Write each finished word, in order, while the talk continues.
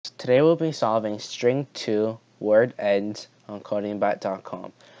Today we'll be solving string 2 wordEnds on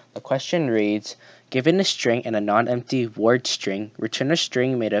codingbat.com. The question reads, given a string and a non-empty word string, return a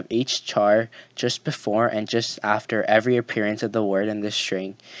string made of each char just before and just after every appearance of the word in the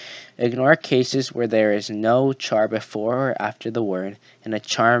string. Ignore cases where there is no char before or after the word, and a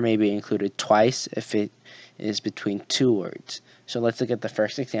char may be included twice if it is between two words. So let's look at the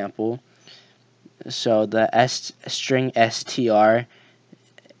first example. So the string str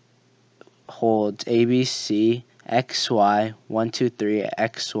holds ABC, XY, 1, 2, 3,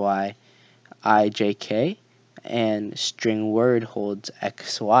 XY, I, J, K, and string word holds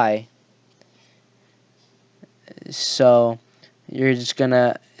XY. So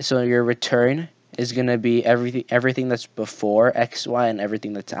your return is gonna be everything that's before XY and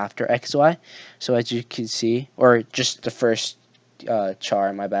everything that's after XY. So as you can see, or just the first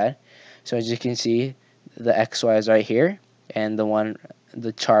char, my bad. So as you can see, the XY is right here, and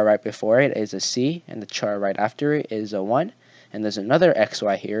the char right before it is a C, and the char right after it is a 1, and there's another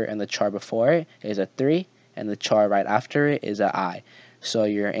XY here, and the char before it is a 3, and the char right after it is a I. So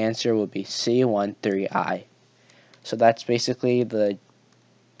your answer will be C13I. So that's basically the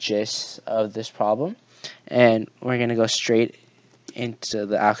gist of this problem, and we're going to go straight into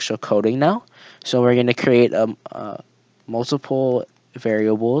the actual coding now. So we're going to create multiple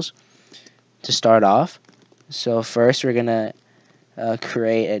variables to start off. So first we're going to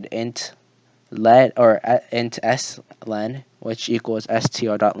create an int let or int slen, which equals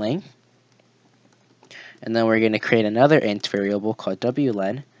str.length, and then we're going to create another int variable called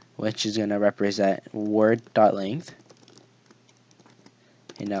wlen, which is going to represent word.length.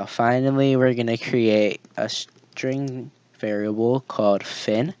 And now finally we're going to create a string variable called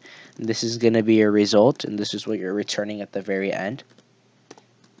fin. And this is going to be your result, and this is what you're returning at the very end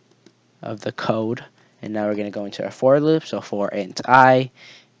of the code. And now we're going to go into our for loop. So for int I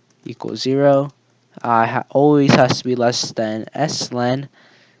equals 0, I always has to be less than slen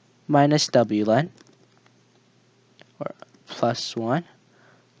minus wlen, or plus 1,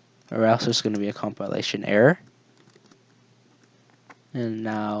 or else it's going to be a compilation error. And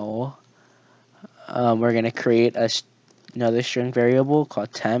now we're going to create another string variable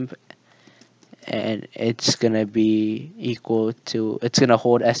called temp, and it's going to be equal to, it's going to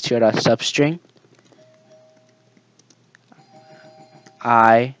hold str.substring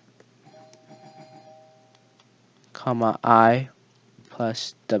I, comma I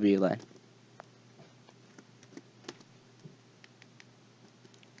plus wlen.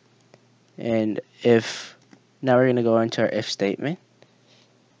 And now we're going to go into our if statement.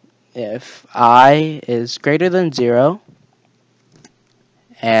 If I is greater than 0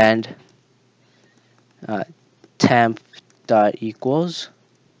 and temp dot equals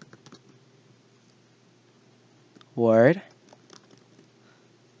word,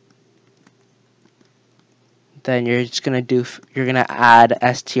 then you're gonna add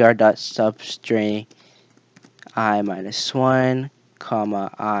str dot substring I minus 1,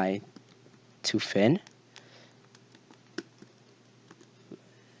 comma I to fin.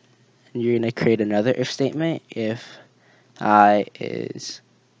 And you're gonna create another if statement if I is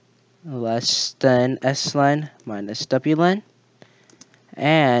less than slen minus wlen,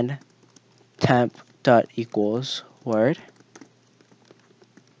 and temp dot equals word.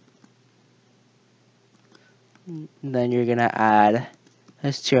 And then you're gonna add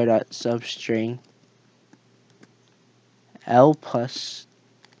str dot substring L plus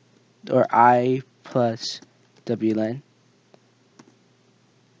or I plus wlen,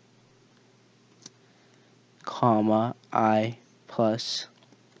 comma I plus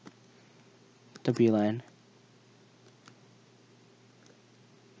wlen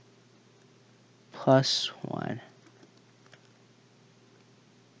plus 1.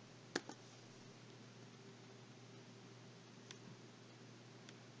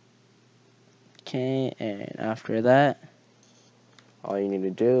 Okay, and after that, all you need to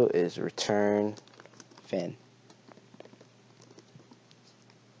do is return fin.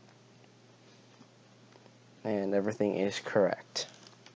 And everything is correct.